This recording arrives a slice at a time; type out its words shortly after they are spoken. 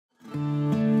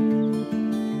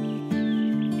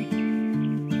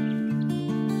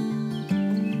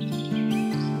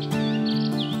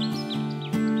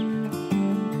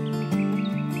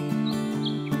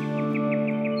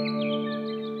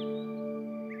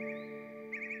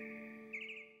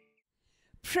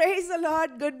Praise the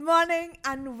Lord. Good morning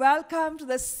and welcome to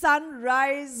the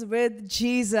Sunrise with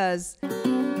Jesus.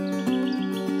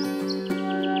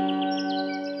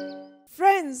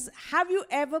 Friends, have you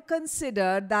ever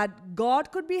considered that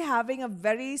God could be having a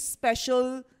very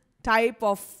special type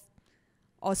of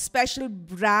or special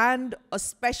brand or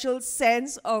special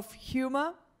sense of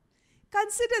humor?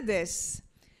 Consider this.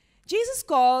 Jesus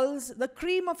calls the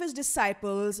cream of his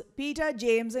disciples, Peter,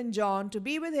 James, and John, to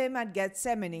be with him at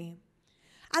Gethsemane.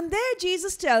 And there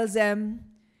Jesus tells them,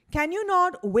 "Can you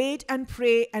not wait and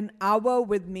pray an hour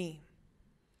with me?"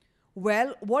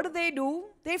 Well, what do?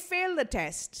 They fail the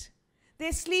test.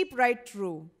 They sleep right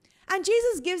through. And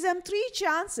Jesus gives them 3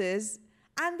 chances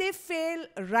and they fail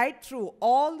right through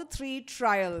all the 3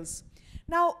 trials.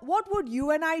 Now, what would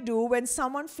you and I do when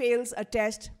someone fails a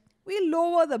test? We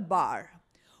lower the bar.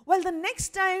 Well, the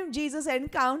next time Jesus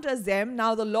encounters them,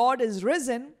 now the Lord is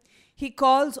risen, he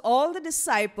calls all the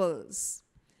disciples.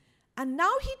 And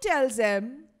now he tells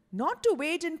them not to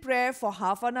wait in prayer for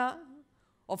half an hour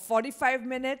or 45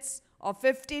 minutes or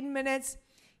 15 minutes.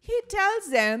 He tells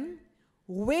them,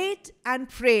 wait and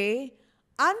pray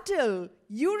until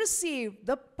you receive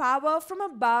the power from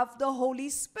above, the Holy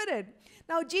Spirit.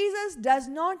 Now, Jesus does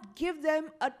not give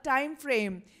them a time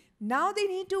frame. Now they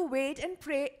need to wait and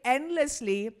pray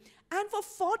endlessly. And for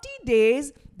 40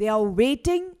 days, they are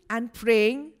waiting and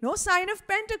praying. No sign of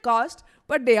Pentecost,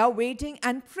 but they are waiting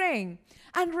and praying.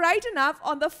 And right enough,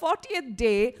 on the 40th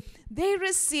day, they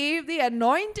receive the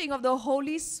anointing of the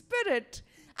Holy Spirit.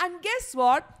 And guess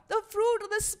what? The fruit of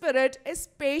the Spirit is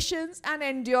patience and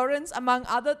endurance, among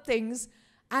other things.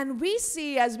 And we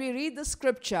see as we read the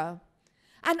scripture,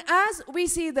 and as we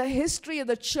see the history of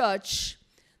the church,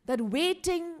 that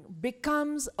waiting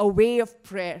becomes a way of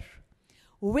prayer.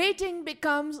 Waiting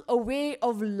becomes a way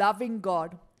of loving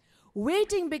God.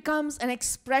 Waiting becomes an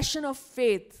expression of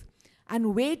faith.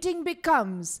 And waiting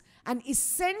becomes an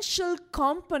essential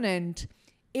component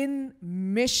in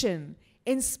mission,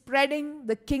 in spreading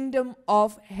the kingdom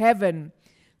of heaven.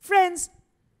 Friends,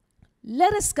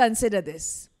 let us consider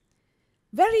this.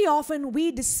 Very often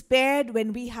we despaired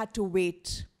when we had to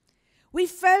wait. We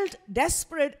felt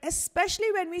desperate,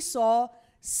 especially when we saw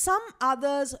some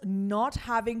others not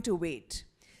having to wait.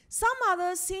 Some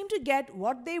others seem to get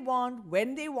what they want,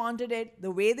 when they wanted it,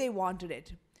 the way they wanted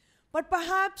it. But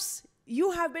perhaps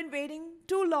you have been waiting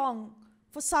too long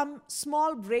for some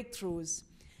small breakthroughs.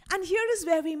 And here is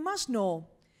where we must know.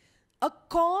 A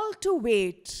call to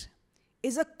wait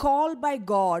is a call by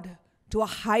God to a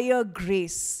higher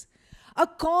grace. A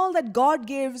call that God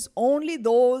gives only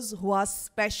those who are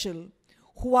special,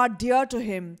 who are dear to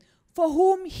him, for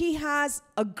whom he has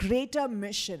a greater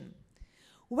mission.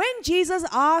 When Jesus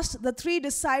asked the 3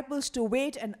 disciples to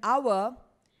wait an hour,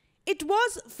 it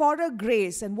was for a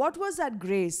grace. And what was that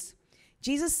grace?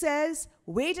 Jesus says,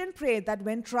 wait and pray that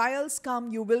when trials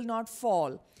come, you will not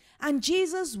fall. And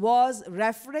Jesus was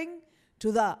referring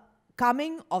to the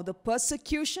coming of the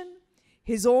persecution,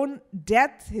 his own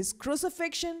death, his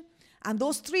crucifixion, and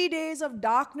those 3 days of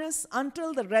darkness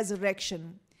until the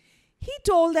resurrection. He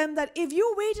told them that if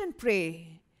you wait and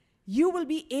pray, you will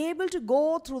be able to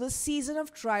go through the season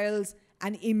of trials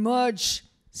and emerge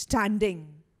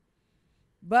standing.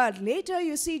 But later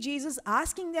you see Jesus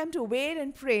asking them to wait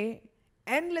and pray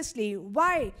endlessly.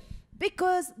 Why?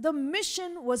 Because the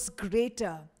mission was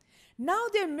greater. Now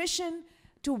their mission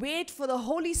to wait for the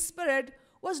Holy Spirit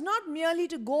was not merely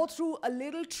to go through a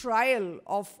little trial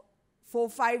of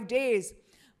 4-5 days,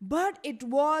 but it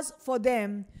was for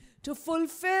them to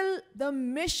fulfill the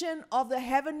mission of the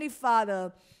Heavenly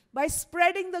Father by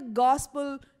spreading the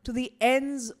gospel to the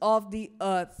ends of the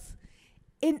earth.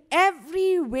 In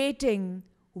every waiting,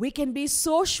 we can be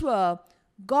so sure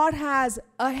God has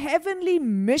a heavenly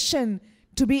mission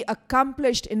to be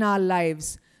accomplished in our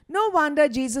lives. No wonder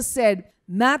Jesus said,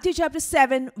 Matthew chapter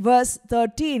 7, verse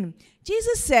 13,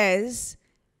 Jesus says,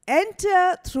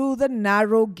 enter through the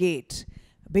narrow gate.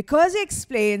 Because he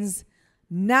explains,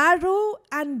 narrow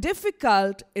and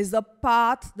difficult is the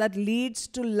path that leads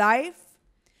to life.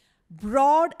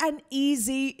 Broad and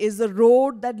easy is the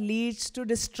road that leads to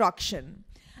destruction.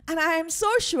 And I am so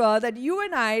sure that you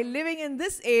and I, living in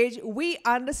this age, we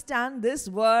understand this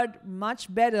word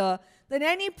much better than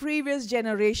any previous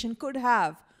generation could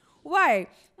have. Why?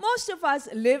 Most of us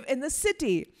live in the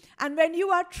city. And when you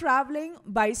are traveling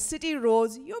by city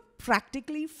roads, you're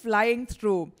practically flying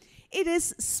through. It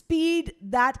is speed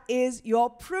that is your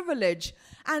privilege.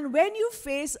 And when you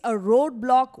face a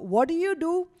roadblock, what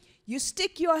do? You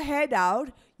stick your head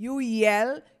out, you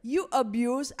yell, you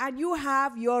abuse, and you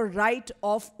have your right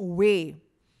of way.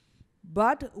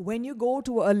 But when you go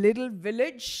to a little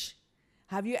village,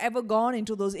 Have you ever gone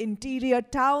into those interior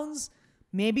towns?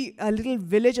 Maybe a little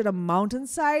village on a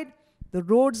mountainside. The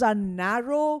roads are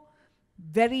narrow,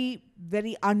 very,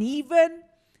 very uneven.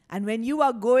 And when you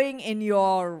are going in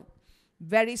your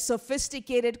very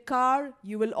sophisticated car,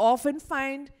 you will often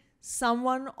find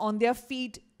someone on their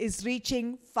feet is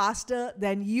reaching faster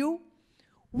than you.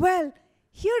 Well,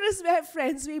 here is where,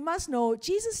 friends, we must know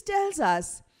Jesus tells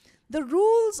us the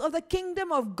rules of the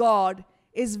kingdom of God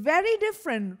is very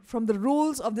different from the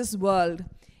rules of this world.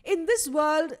 In this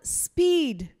world,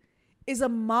 speed is a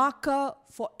marker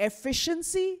for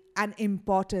efficiency and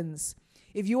importance.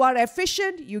 If you are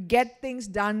efficient, you get things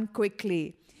done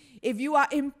quickly. If you are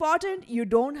important, you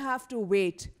don't have to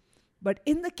wait. But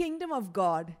in the kingdom of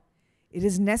God, it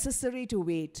is necessary to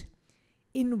wait.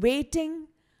 In waiting,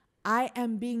 I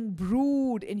am being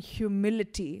brewed in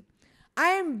humility. I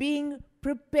am being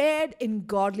prepared in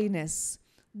godliness.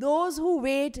 Those who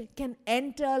wait can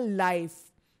enter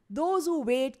life. Those who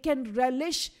wait can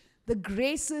relish the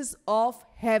graces of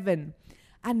heaven.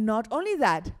 And not only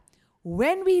that,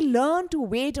 when we learn to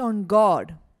wait on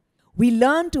God, we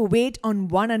learn to wait on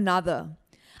one another.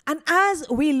 And as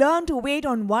we learn to wait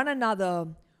on one another,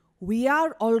 we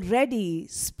are already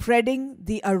spreading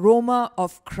the aroma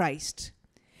of Christ.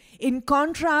 In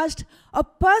contrast, a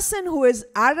person who is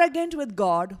arrogant with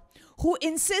God, who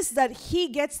insists that he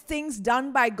gets things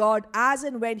done by God as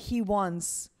and when he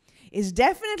wants, is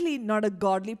definitely not a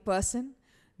godly person,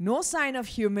 no sign of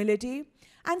humility,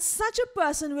 and such a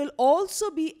person will also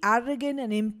be arrogant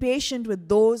and impatient with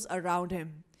those around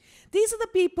him. These are the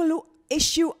people who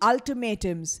issue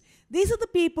ultimatums. These are the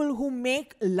people who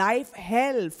make life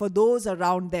hell for those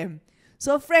around them.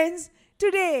 So friends,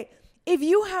 today, if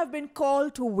you have been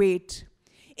called to wait,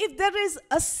 if there is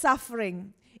a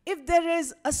suffering, if there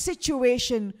is a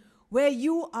situation where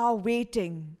you are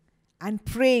waiting and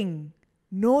praying,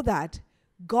 know that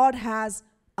God has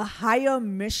a higher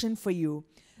mission for you.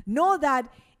 Know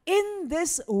that in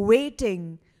this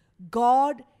waiting,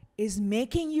 God is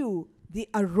making you the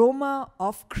aroma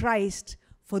of Christ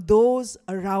for those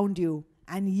around you.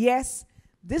 And yes,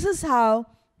 this is how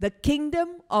the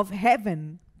kingdom of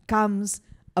heaven comes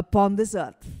upon this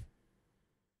earth.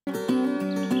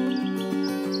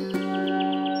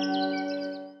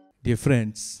 Dear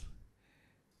friends,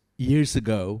 years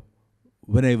ago,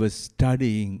 when I was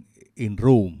studying in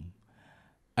Rome,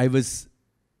 I was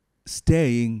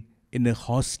staying in a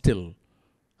hostel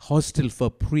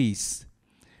for priests.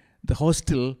 The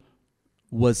hostel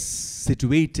was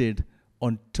situated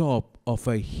on top of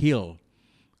a hill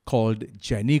called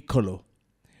Gianicolo.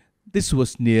 This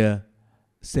was near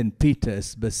St.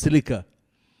 Peter's Basilica.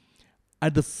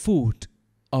 At the foot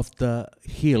of the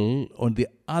hill on the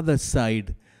other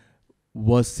side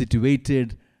was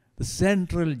situated the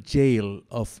central jail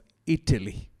of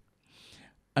Italy.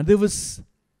 And there was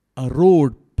a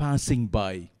road passing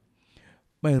by.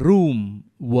 My room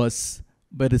was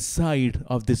by the side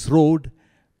of this road,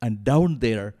 and down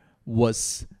there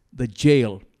was the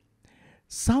jail.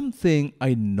 Something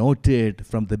I noted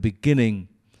from the beginning.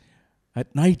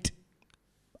 At night,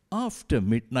 after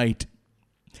midnight,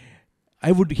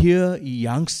 I would hear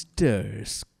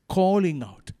youngsters calling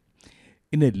out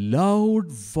in a loud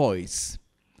voice.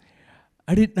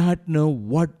 I did not know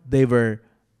what they were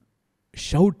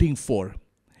shouting for.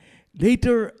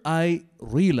 Later, I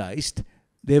realized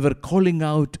they were calling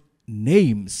out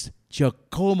names.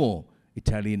 Giacomo,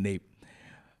 Italian name.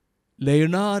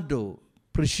 Leonardo,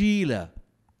 Priscilla.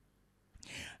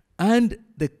 And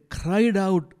they cried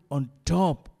out on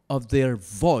top of their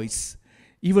voice,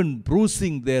 even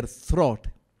bruising their throat.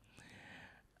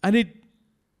 And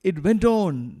it went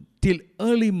on till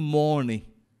early morning.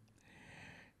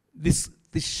 This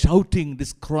shouting,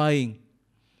 this crying.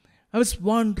 I was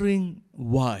wondering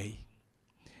why.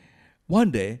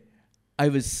 One day, I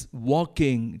was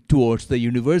walking towards the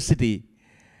university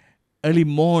early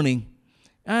morning,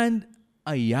 and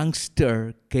a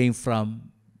youngster came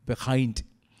from behind.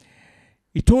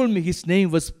 He told me his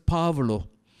name was Paolo.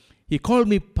 He called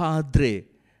me Padre.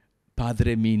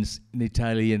 Padre means in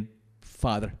Italian,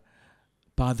 father.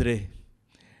 Padre.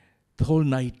 The whole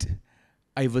night,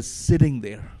 I was sitting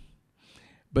there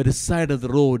by the side of the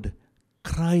road,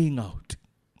 crying out,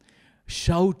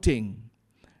 shouting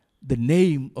the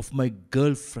name of my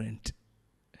girlfriend.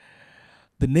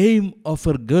 The name of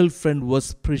her girlfriend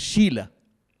was Priscilla.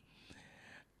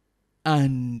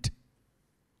 And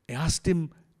I asked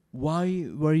him, why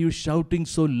were you shouting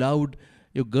so loud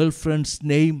your girlfriend's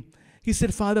name? He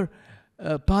said,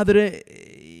 Padre,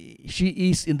 she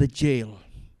is in the jail.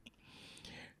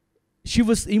 She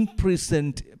was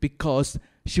imprisoned because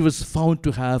she was found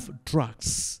to have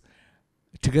drugs.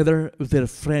 together with their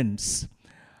friends,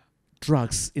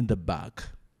 drugs in the back.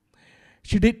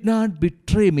 She did not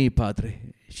betray me,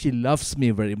 Padre. She loves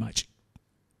me very much.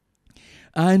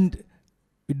 And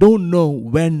we don't know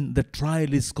when the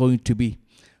trial is going to be.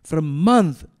 For a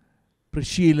month,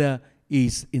 Priscilla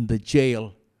is in the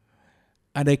jail.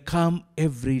 And I come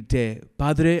every day.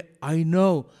 Padre, I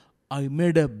know I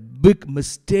made a big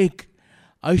mistake.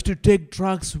 I used to take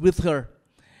drugs with her.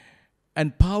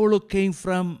 And Paolo came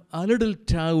from a little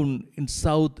town in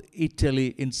South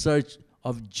Italy in search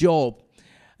of job.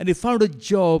 And he found a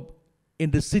job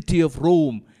in the city of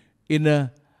Rome in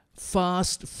a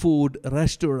fast food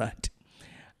restaurant.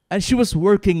 And she was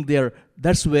working there.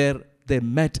 That's where they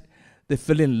met. They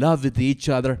fell in love with each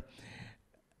other.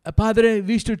 Padre,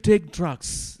 we used to take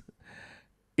drugs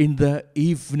in the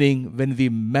evening when we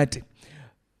met.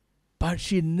 But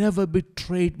she never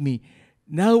betrayed me.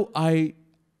 Now I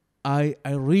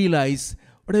realize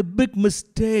what a big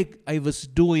mistake I was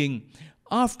doing.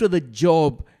 After the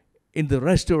job in the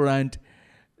restaurant,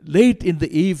 late in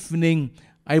the evening,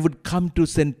 I would come to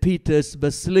St. Peter's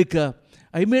Basilica.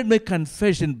 I made my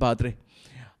confession, Padre.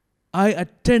 I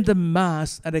attend the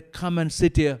Mass and I come and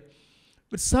sit here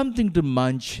with something to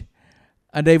munch,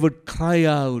 and I would cry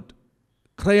out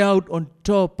on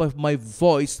top of my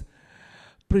voice,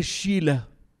 Priscilla.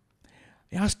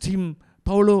 I asked him,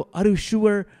 Paolo, are you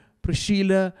sure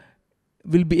Priscilla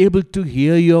will be able to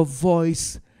hear your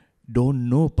voice? Don't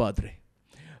know, Padre.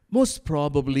 Most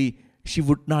probably she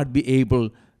would not be able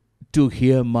to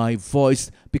hear my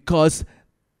voice because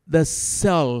the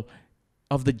cell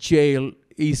of the jail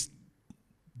is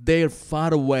there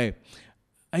far away.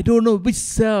 I don't know which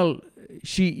cell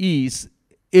she is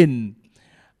in.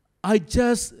 I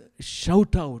just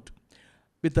shout out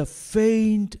with a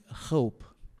faint hope.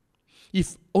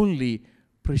 If only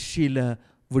Priscilla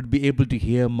would be able to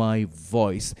hear my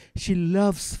voice. She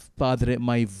loves, Padre,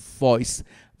 my voice.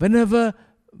 Whenever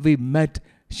we met,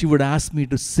 she would ask me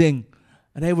to sing,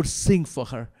 and I would sing for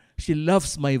her. She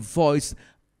loves my voice.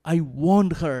 I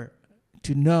want her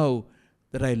to know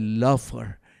that I love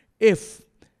her. If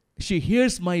she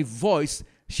hears my voice,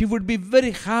 she would be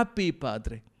very happy,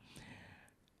 Padre.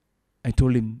 I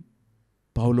told him,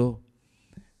 Paolo,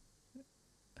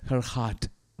 her heart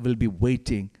will be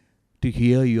waiting to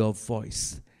hear your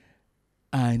voice.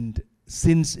 And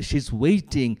since she's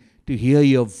waiting to hear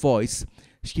your voice,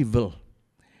 she will.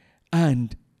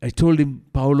 And I told him,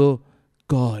 Paolo,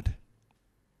 God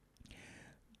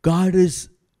has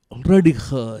already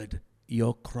heard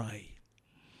your cry.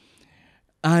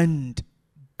 And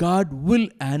God will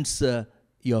answer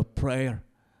your prayer.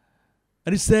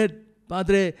 And he said,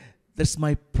 Padre, that's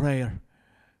my prayer.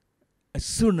 As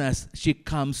soon as she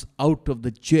comes out of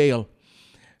the jail,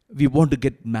 we want to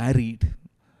get married.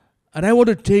 And I want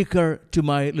to take her to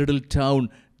my little town.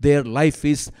 Their life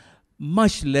is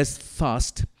much less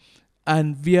fast.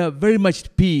 And we are very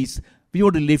much peace. We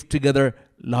want to live together,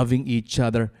 loving each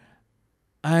other.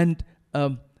 And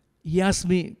he asked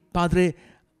me, Padre,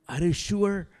 are you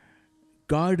sure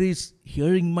God is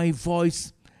hearing my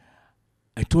voice?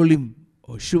 I told him,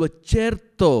 oh, sure,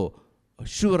 certo. Oh,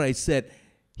 sure, I said.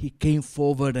 He came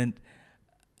forward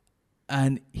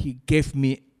and he gave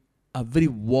me a very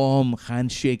warm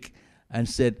handshake and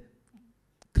said,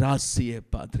 Grazie,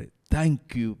 Padre.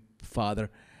 Thank you, Father.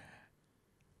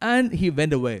 And he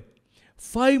went away.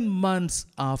 5 months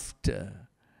after,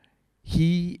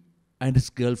 he and his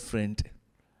girlfriend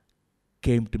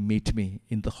came to meet me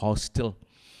in the hostel.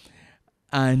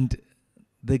 And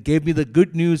they gave me the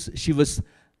good news. She was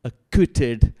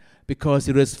acquitted because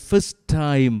it was first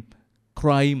time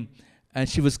crime, and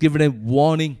she was given a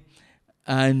warning,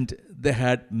 and they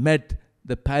had met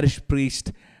the parish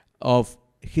priest of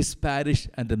his parish,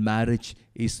 and the marriage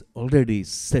is already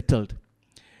settled.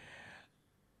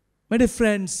 My dear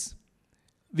friends,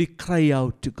 we cry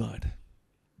out to God.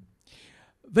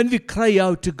 When we cry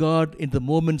out to God in the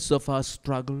moments of our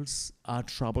struggles, our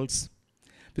troubles,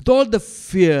 with all the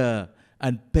fear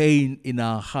and pain in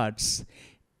our hearts,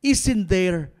 isn't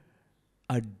there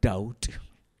a doubt?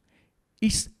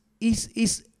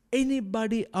 Is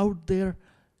anybody out there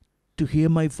to hear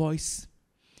my voice?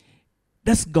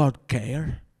 Does God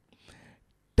care?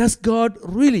 Does God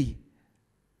really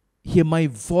hear my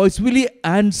voice? Will He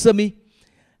answer me?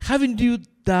 Haven't you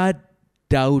that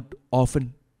doubt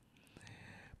often?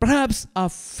 Perhaps a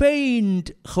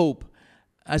faint hope,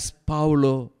 as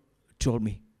Paolo told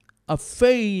me, a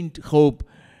faint hope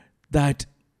that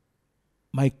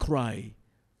my cry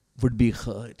would be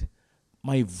heard.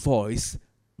 My voice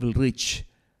will reach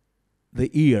the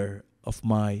ear of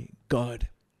my God.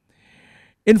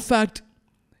 In fact,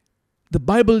 the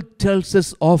Bible tells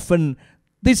us often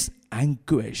this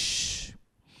anguish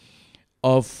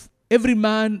of every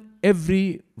man,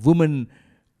 every woman.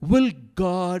 Will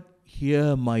God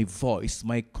hear my voice,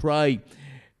 my cry?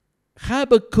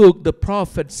 Habakkuk the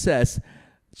prophet says,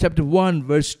 chapter 1,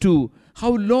 verse 2,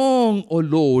 how long, O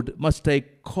Lord, must I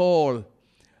call,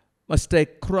 must I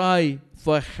cry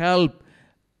for help,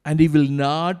 and He will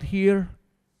not hear?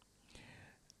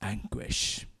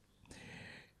 Anguish.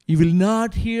 He will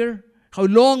not hear? How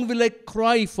long will I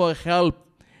cry for help?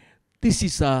 This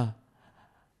is our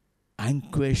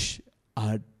anguish,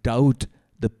 our doubt,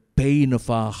 the pain of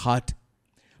our heart.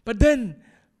 But then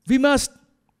we must,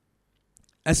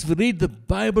 as we read the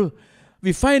Bible,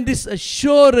 we find this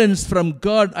assurance from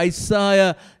God.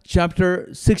 Isaiah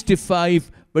chapter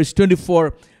 65, verse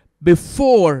 24.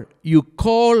 Before you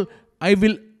call, I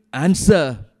will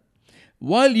answer.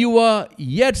 While you are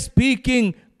yet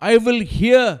speaking, I will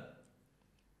hear.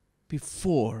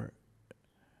 Before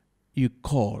you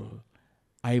call,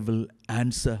 I will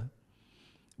answer.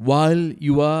 While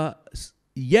you are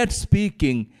yet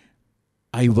speaking,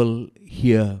 I will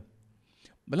hear.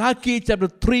 Malachi chapter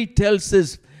 3 tells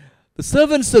us, the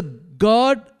servants of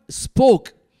God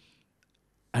spoke,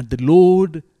 and the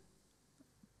Lord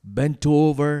bent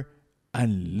over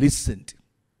and listened.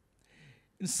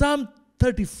 In Psalm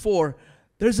 34,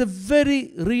 there is a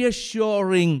very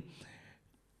reassuring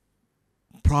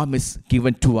promise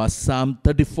given to us. Psalm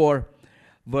 34,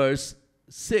 verse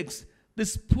 6.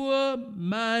 This poor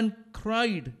man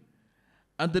cried,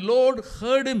 and the Lord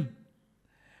heard him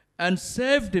and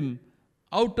saved him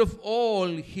out of all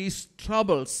his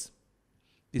troubles.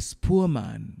 This poor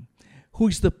man. Who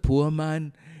is the poor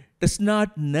man? Does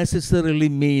not necessarily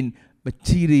mean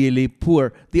materially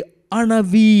poor. The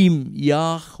Anavim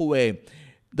Yahweh,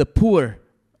 the poor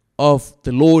of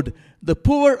the Lord. The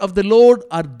poor of the Lord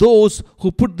are those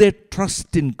who put their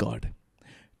trust in God.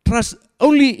 Trust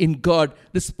only in God.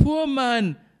 This poor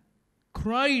man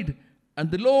cried, and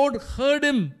the Lord heard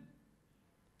him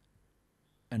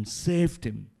and saved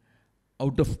him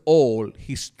out of all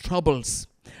his troubles.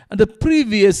 And the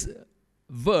previous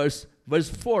verse, verse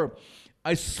 4,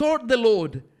 I sought the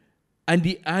Lord, and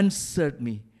He answered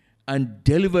me and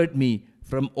delivered me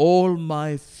from all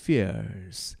my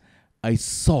fears. I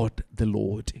sought the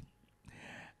Lord,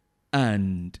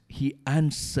 and He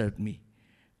answered me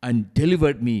and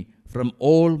delivered me from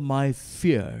all my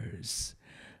fears.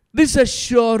 This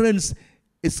assurance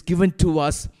is given to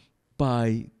us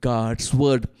by God's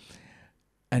word.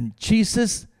 And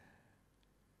Jesus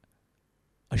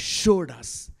assured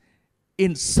us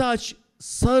in such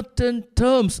certain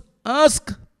terms,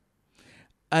 ask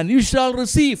and you shall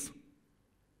receive.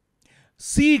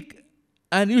 Seek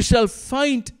and you shall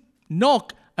find.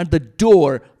 Knock and the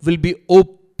door will be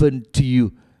opened to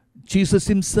you. Jesus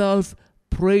Himself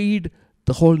prayed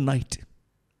the whole night.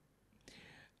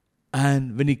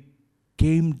 And when He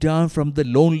came down from the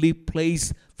lonely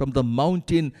place, from the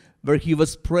mountain where He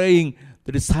was praying,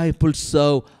 the disciples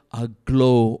saw a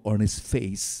glow on His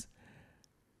face.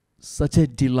 Such a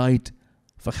delight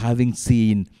for having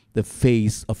seen the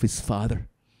face of His Father.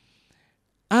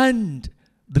 And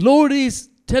the Lord is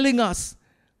telling us,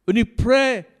 when you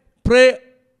pray, pray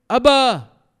Abba.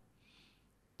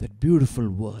 That beautiful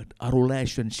word, our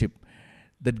relationship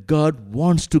that God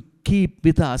wants to keep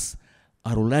with us,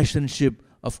 a relationship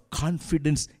of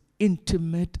confidence,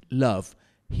 intimate love.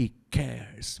 He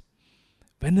cares.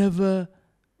 Whenever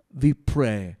we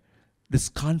pray, this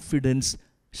confidence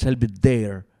shall be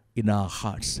there in our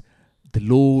hearts. The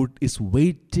Lord is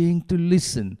waiting to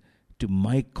listen to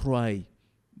my cry,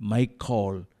 my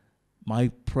call, my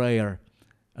prayer,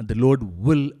 and the Lord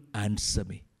will answer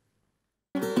me.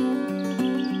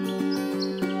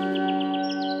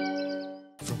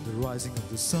 From the rising of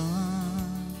the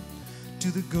sun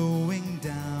to the going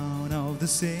down of the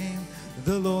same,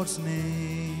 the Lord's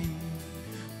name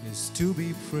is to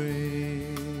be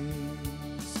praised.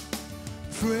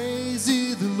 Praise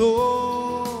ye the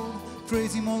Lord,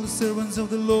 praise Him all the servants of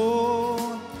the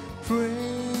Lord,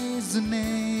 praise the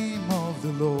name of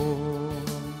the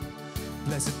Lord.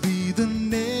 Blessed be the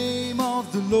name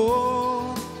of the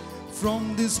Lord,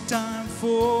 from this time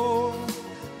forth,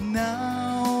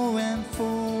 now and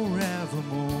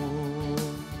forevermore.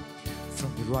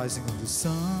 From the rising of the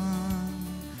sun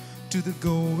to the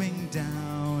going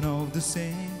down of the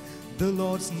same, the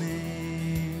Lord's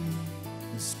name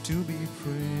is to be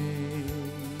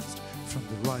praised. From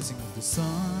the rising of the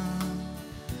sun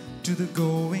to the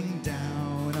going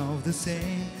down of the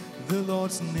same, the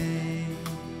Lord's name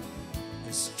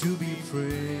is to be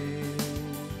praised.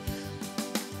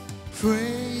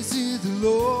 Praise ye the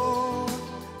Lord,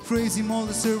 praise Him all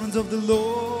the servants of the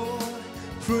Lord,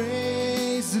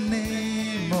 praise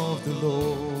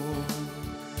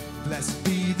Blessed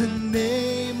be the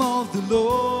name of the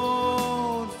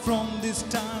Lord from this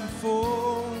time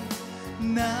forth,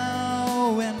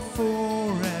 now and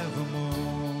forevermore.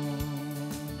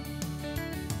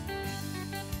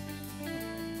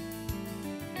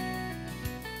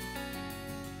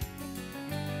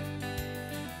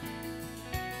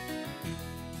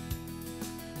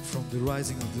 From the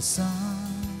rising of the sun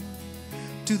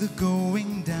to the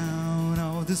going down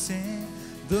of the same,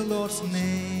 the Lord's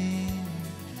name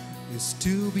is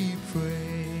to be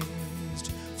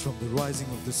praised. From the rising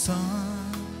of the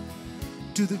sun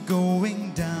to the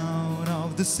going down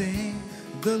of the same,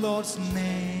 the Lord's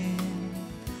name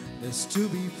is to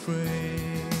be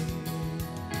praised.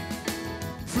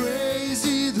 Praise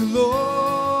ye the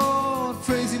Lord,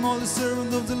 praise him all the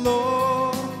servants of the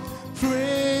Lord,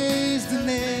 praise the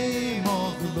name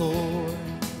of the Lord.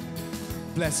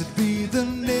 Blessed be the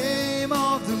name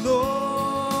of the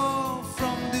Lord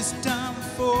from this time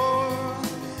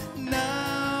forth,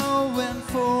 now and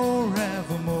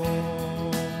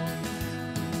forevermore.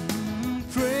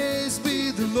 Praise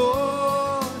be the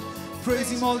Lord,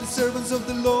 praise him all the servants of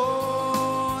the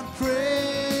Lord,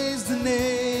 praise the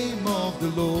name of the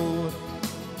Lord.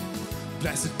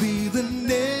 Blessed be the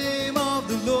name of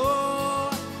the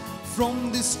Lord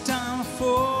from this time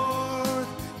forth,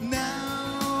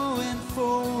 now and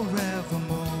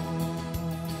forevermore.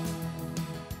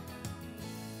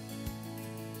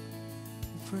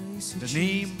 Praise you, The Jesus.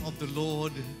 name of the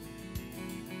Lord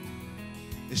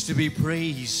is to be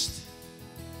praised.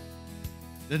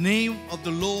 The name of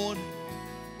the Lord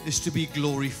is to be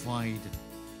glorified.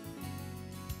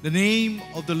 The name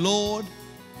of the Lord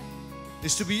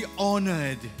is to be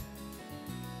honored.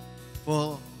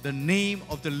 For the name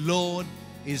of the Lord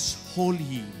is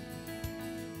holy.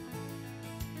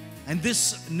 And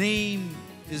this name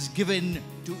is given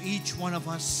to each one of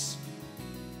us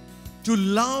to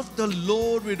love the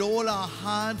Lord with all our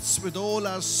hearts, with all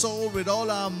our soul, with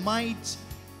all our might,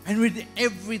 and with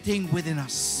everything within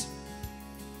us.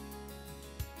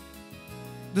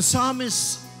 The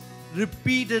psalmist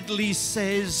repeatedly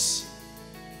says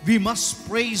we must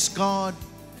praise God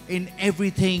in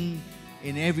everything,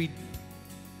 in every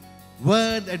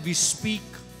word that we speak,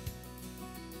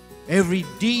 every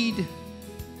deed.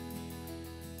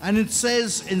 And it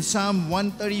says in Psalm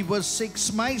 130 verse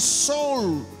 6, my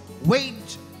soul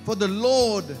wait for the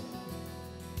Lord,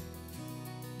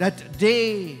 that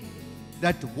they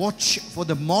that watch for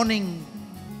the morning.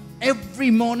 Every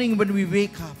morning when we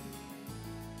wake up,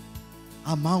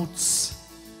 our mouths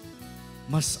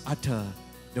must utter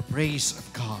the praise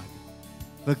of God.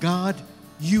 For God,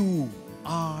 you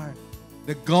are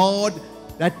the God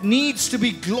that needs to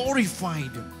be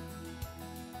glorified.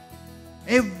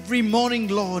 Every morning,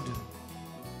 Lord,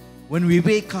 when we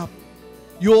wake up,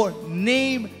 your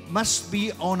name must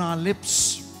be on our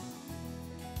lips,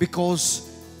 because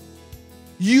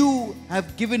you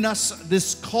have given us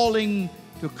this calling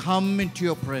to come into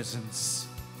your presence.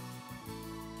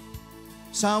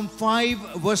 Psalm 5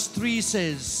 verse 3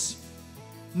 says,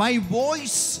 my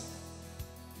voice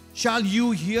shall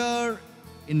you hear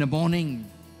in the morning.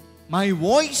 My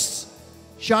voice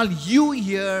shall you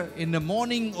hear in the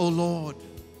morning, O Lord.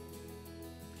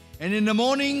 And in the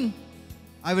morning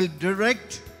I will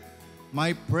direct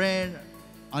my prayer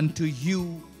unto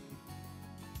you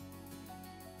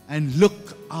and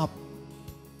look up.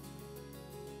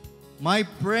 My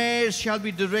prayers shall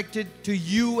be directed to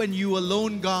you and you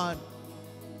alone, God,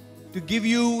 to give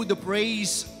you the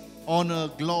praise, honor,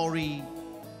 glory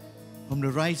from the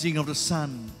rising of the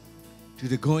sun to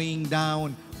the going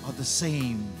down of the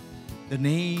same. The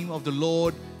name of the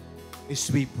Lord is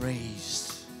to be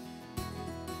praised.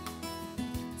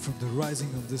 From the rising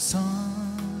of the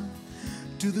sun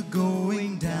to the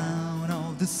going down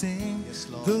of the same, Yes,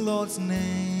 Lord. the Lord's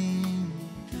name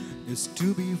is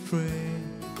to be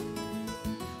praised.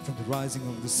 From the rising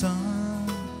of the sun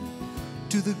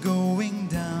to the going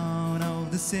down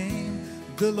of the same,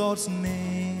 the Lord's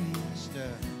name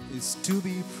is to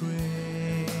be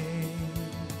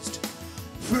praised.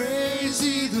 Praise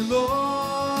ye the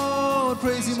Lord,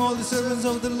 praise him all the servants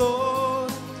of the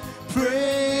Lord,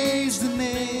 praise the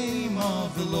name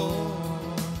of the Lord.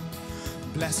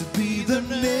 Blessed be the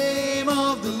name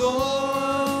of the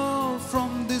Lord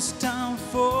from this time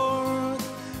forth,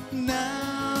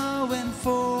 now and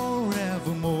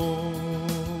forevermore.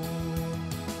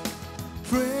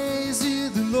 Praise ye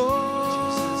the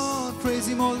Lord, praise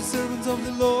him all the servants of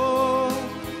the Lord,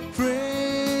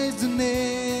 praise the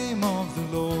name of the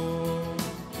Lord.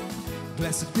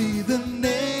 Blessed be the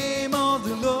name of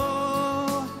the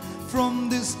Lord from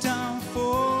this time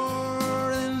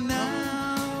forth, and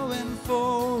now and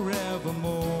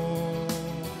forevermore.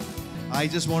 I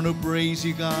just want to praise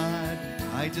you, God.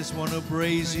 I just want to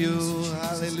praise you.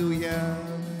 Hallelujah.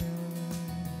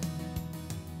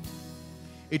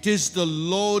 It is the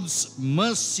Lord's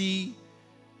mercy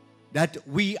that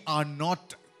we are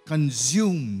not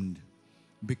consumed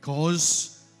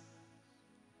because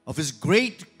of His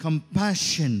great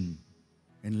compassion.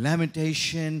 In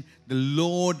Lamentation, the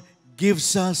Lord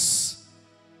gives us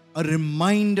a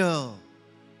reminder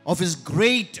of His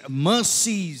great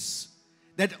mercies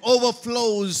that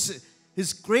overflows,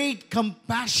 His great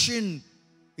compassion.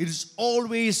 It is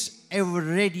always ever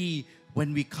ready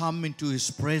when we come into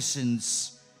His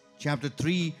presence. Chapter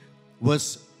 3,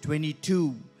 verse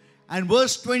 22. And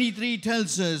verse 23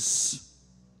 tells us,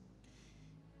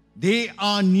 they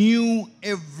are new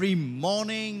every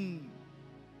morning.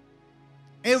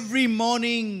 Every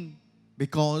morning,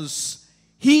 because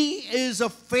He is a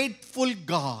faithful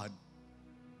God.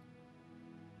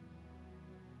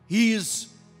 He is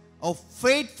a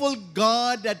faithful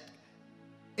God that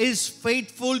is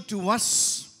faithful to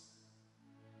us.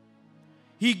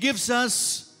 He gives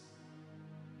us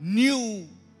new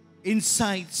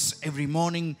insights every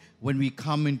morning when we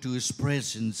come into His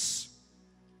presence.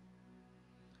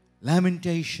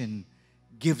 Lamentation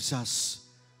gives us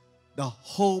the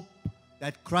hope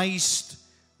that Christ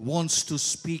wants to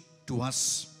speak to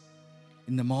us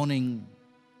in the morning.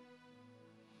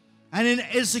 And in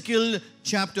Ezekiel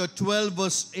chapter 12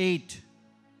 verse 8,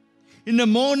 in the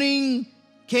morning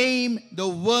came the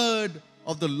word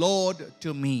of the Lord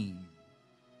to me.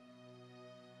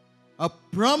 A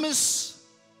promise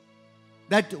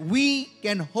that we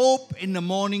can hope in the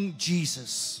morning,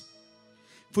 Jesus.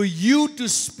 For you to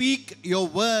speak your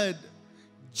word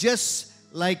just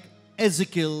like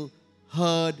Ezekiel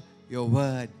heard your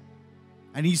word.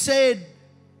 And he said,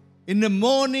 in the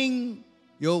morning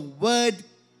your word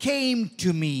came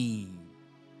to me.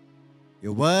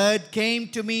 Your word came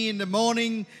to me in the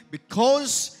morning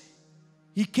because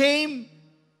He came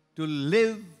to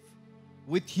live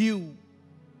with you.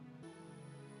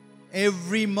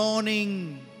 Every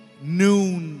morning,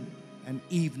 noon, and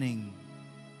evening,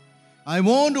 I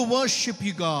want to worship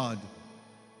you, God,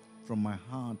 from my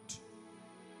heart.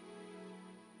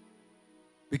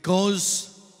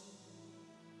 Because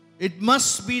it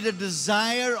must be the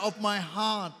desire of my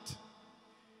heart,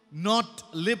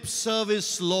 not lip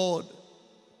service, Lord,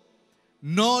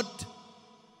 not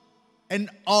an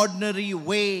ordinary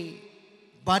way,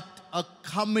 but a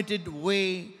committed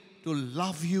way to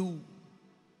love you,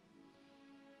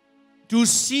 to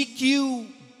seek you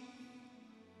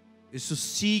is to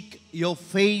seek your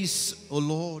face, O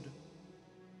Lord.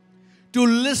 To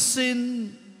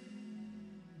listen,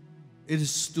 it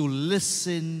is to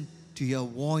listen to your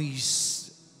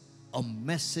voice, a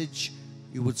message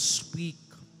you would speak.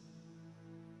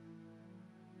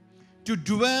 To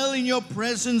dwell in your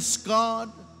presence,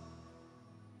 God,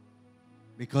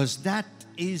 because that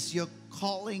is your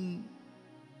calling.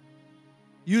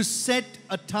 You set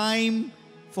a time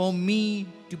for me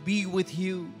to be with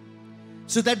you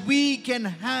so that we can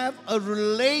have a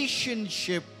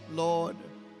relationship, Lord.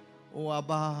 Oh,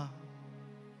 Abba,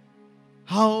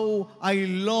 how I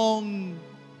long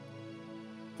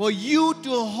for you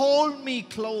to hold me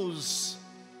close.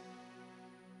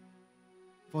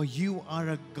 For you are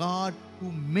a God who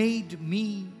made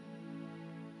me.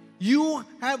 You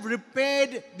have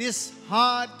repaired this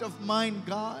heart of mine,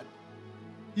 God.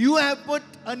 You have put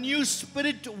a new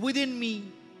spirit within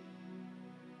me.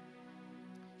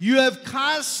 You have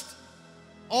cast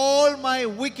all my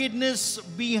wickedness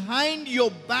behind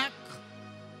your back,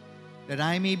 that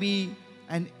I may be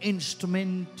an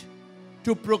instrument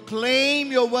to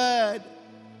proclaim your word,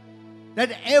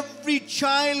 that every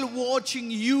child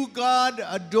watching you, God,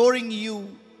 adoring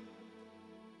you,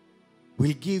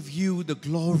 will give you the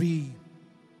glory.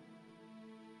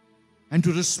 And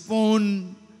to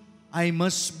respond, I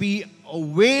must be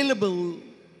available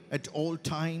at all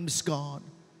times, God,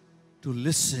 to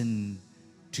listen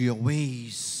to your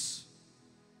ways.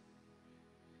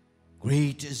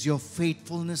 Great is your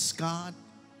faithfulness, God.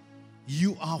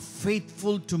 You are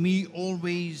faithful to me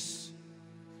always.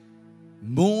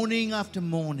 Morning after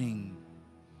morning,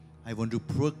 I want to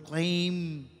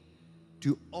proclaim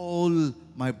to all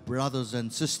my brothers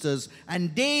and sisters,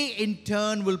 and they in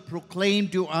turn will proclaim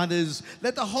to others.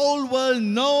 Let the whole world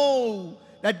know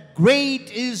that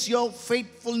great is your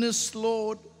faithfulness,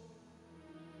 Lord.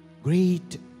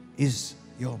 Great is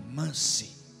your mercy.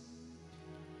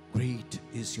 Great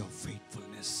is your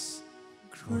faithfulness.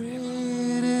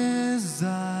 Great is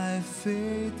thy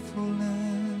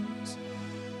faithfulness.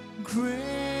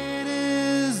 Great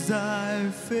is thy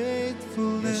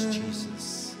faithfulness. Yes,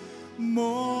 Jesus.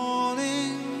 Morning